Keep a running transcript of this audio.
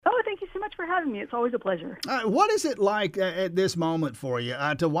thank you so much for having me. It's always a pleasure. What is it like at this moment for you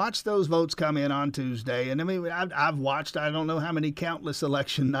to watch those votes come in on Tuesday? And I mean, I've watched, I don't know how many countless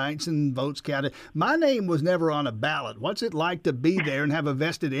election nights and votes counted. My name was never on a ballot. What's it like to be there and have a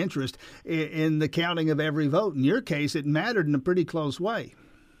vested interest in the counting of every vote? In your case, it mattered in a pretty close way.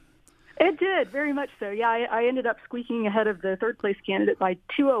 It did, very much so. Yeah, I ended up squeaking ahead of the third place candidate by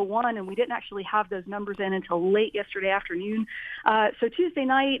 201, and we didn't actually have those numbers in until late yesterday afternoon. So Tuesday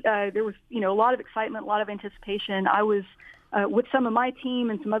night, there was, a lot of excitement, a lot of anticipation. I was with some of my team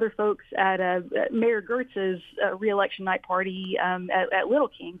and some other folks at Mayor Gertz's reelection night party at Little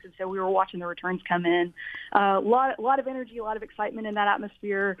Kings, and so we were watching the returns come in. A lot of energy, a lot of excitement in that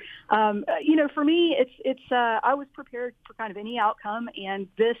atmosphere. For me, it's I was prepared for kind of any outcome, and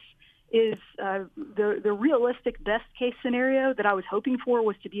this is the realistic best case scenario that I was hoping for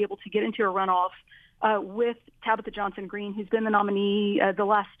was to be able to get into a runoff with Tabitha Johnson Green, who's been the nominee the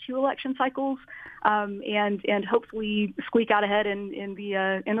last two election cycles, and hopefully squeak out ahead in the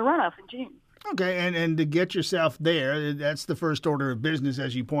runoff in June. Okay, and to get yourself there, that's the first order of business,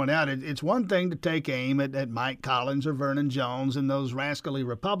 as you point out. It's one thing to take aim at Mike Collins or Vernon Jones and those rascally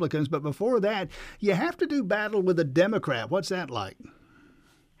Republicans, but before that, you have to do battle with a Democrat. What's that like?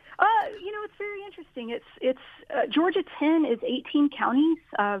 It's very interesting. It's Georgia 10 is 18 counties,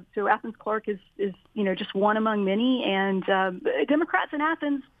 so Athens Clarke is just one among many, and Democrats in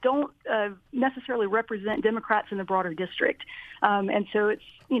Athens don't necessarily represent Democrats in the broader district, and so it's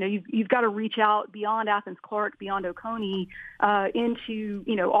you've got to reach out beyond Athens Clarke, beyond Oconee, into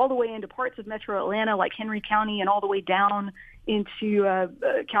all the way into parts of Metro Atlanta like Henry County, and all the way down into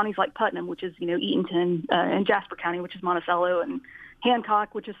counties like Putnam, which is Eatonton, and Jasper County, which is Monticello, and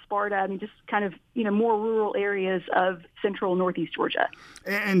Hancock, which is Sparta. I mean, just kind of, more rural areas of central northeast Georgia.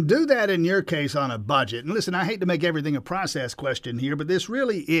 And do that in your case on a budget. And listen, I hate to make everything a process question here, but this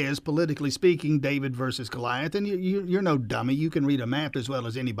really is, politically speaking, David versus Goliath. And you're no dummy. You can read a map as well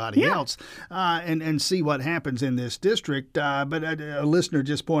as anybody else and see what happens in this district. But a listener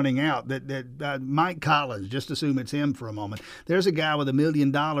just pointing out that Mike Collins, just assume it's him for a moment, there's a guy with $1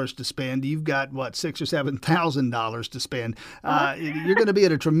 million to spend. You've got, $6,000 or $7,000 to spend. You're going to be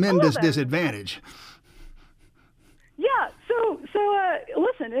at a tremendous disadvantage. Yeah. So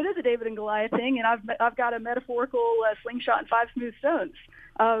listen, it is a David and Goliath thing, and I've got a metaphorical slingshot and 5 smooth stones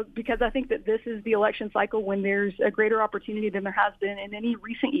because I think that this is the election cycle when there's a greater opportunity than there has been in any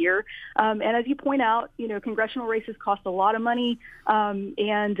recent year. And as you point out, congressional races cost a lot of money,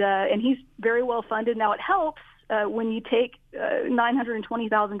 and he's very well funded. Now it helps when you take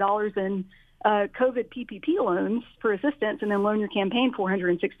 $920,000 in COVID PPP loans for assistance and then loan your campaign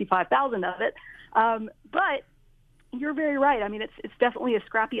 $465,000 of it. But you're very right. I mean, it's definitely a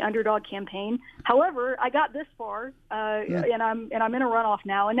scrappy underdog campaign. However, I got this far, and I'm in a runoff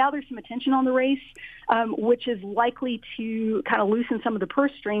now. And now there's some attention on the race, which is likely to kind of loosen some of the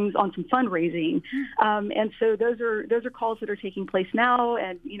purse strings on some fundraising. And so those are calls that are taking place now.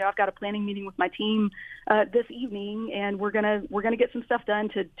 And I've got a planning meeting with my team this evening, and we're gonna get some stuff done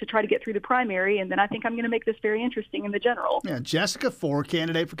to try to get through the primary. And then I think I'm going to make this very interesting in the general. Yeah, Jessica Ford,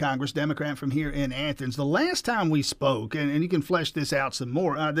 candidate for Congress, Democrat from here in Athens. The last time we spoke, and you can flesh this out some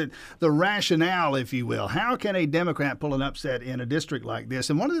more, the rationale, if you will. How can a Democrat pull an upset in a district like this?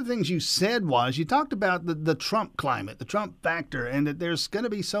 And one of the things you said was you talked about the Trump climate, the Trump factor, and that there's going to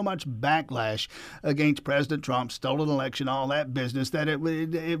be so much backlash against President Trump, stolen election, all that business, that it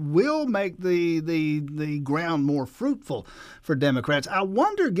will make the ground more fruitful for Democrats. I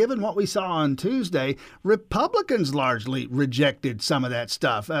wonder, given what we saw on Tuesday, Republicans largely rejected some of that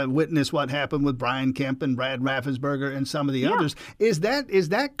stuff. Witness what happened with Brian Kemp and Brad Raffensperger and some of the others. Is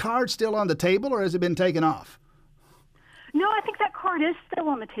that card still on the table, or has it been taken off? No, I think that card is still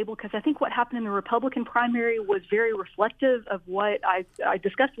on the table because I think what happened in the Republican primary was very reflective of what I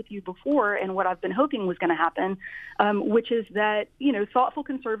discussed with you before and what I've been hoping was going to happen, which is that, thoughtful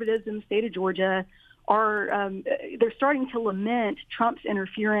conservatives in the state of Georgia are they're starting to lament Trump's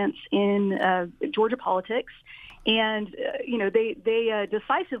interference in Georgia politics. And, they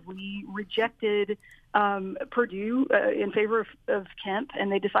decisively rejected Perdue in favor of Kemp,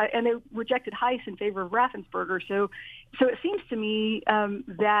 and they rejected Heiss in favor of Raffensperger. So it seems to me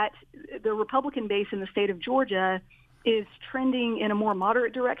that the Republican base in the state of Georgia is trending in a more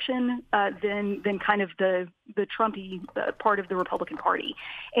moderate direction than kind of the Trumpy part of the Republican Party.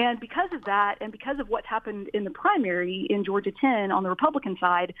 And because of that, and because of what's happened in the primary in Georgia 10 on the Republican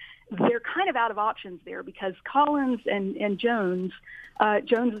side, they're kind of out of options there because Collins and Jones,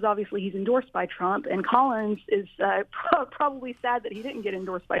 Jones is obviously, he's endorsed by Trump, and Collins is probably sad that he didn't get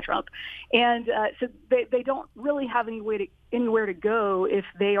endorsed by Trump. And so they don't really have anywhere to go if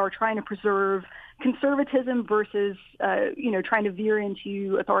they are trying to preserve conservatism versus, trying to veer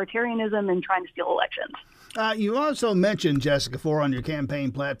into authoritarianism and trying to steal elections. You also mentioned Jessica Fore on your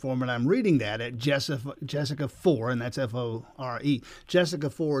campaign platform, and I'm reading that at Jessica Fore, and that's F-O-R-E,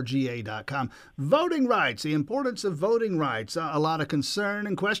 JessicaForeGA.com. Voting rights, the importance of voting rights, a lot of concern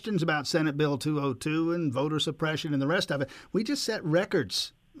and questions about Senate Bill 202 and voter suppression and the rest of it. We just set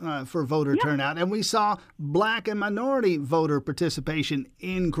records for voter turnout, and we saw black and minority voter participation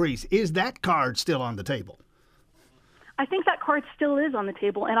increase. Is that card still on the table? I think that card still is on the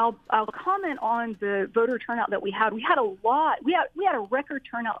table, and I'll comment on the voter turnout that we had. We had a lot. We had a record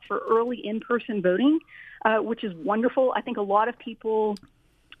turnout for early in-person voting, which is wonderful. I think a lot of people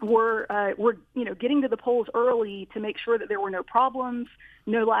were getting to the polls early to make sure that there were no problems,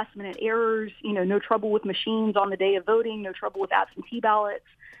 no last-minute errors, no trouble with machines on the day of voting, no trouble with absentee ballots.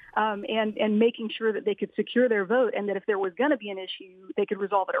 And making sure that they could secure their vote, and that if there was going to be an issue, they could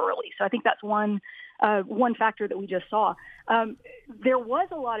resolve it early. So I think that's one factor that we just saw. There was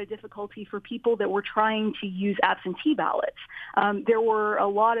a lot of difficulty for people that were trying to use absentee ballots. There were a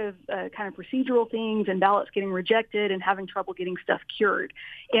lot of kind of procedural things and ballots getting rejected and having trouble getting stuff cured.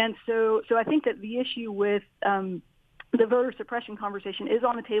 And so I think that the issue with the voter suppression conversation is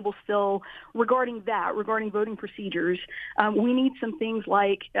on the table still regarding voting procedures. We need some things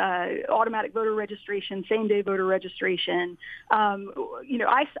like automatic voter registration, same-day voter registration. I'm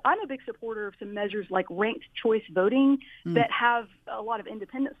a big supporter of some measures like ranked choice voting that have a lot of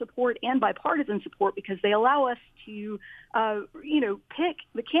independent support and bipartisan support because they allow us to, pick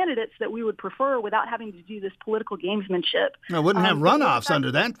the candidates that we would prefer without having to do this political gamesmanship. I wouldn't have runoffs under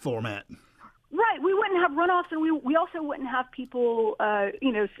that format. Right. We wouldn't have runoffs, and we also wouldn't have people,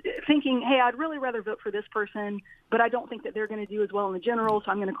 thinking, hey, I'd really rather vote for this person, but I don't think that they're going to do as well in the general,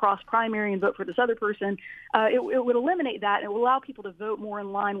 so I'm going to cross primary and vote for this other person. It would eliminate that, and it would allow people to vote more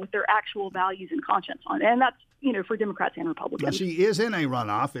in line with their actual values and conscience on it. And that's, for Democrats and Republicans. Now, she is in a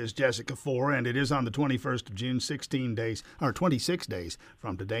runoff, is Jessica Fore, and it is on the 21st of June, 26 days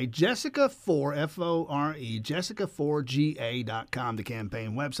from today. Jessica Fore, F-O-R-E, JessicaForeGA.com, the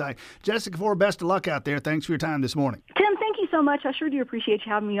campaign website. Jessica Fore, best of luck out there. Thanks for your time this morning. Tim, thank you so much. I sure do appreciate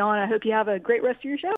you having me on. I hope you have a great rest of your show.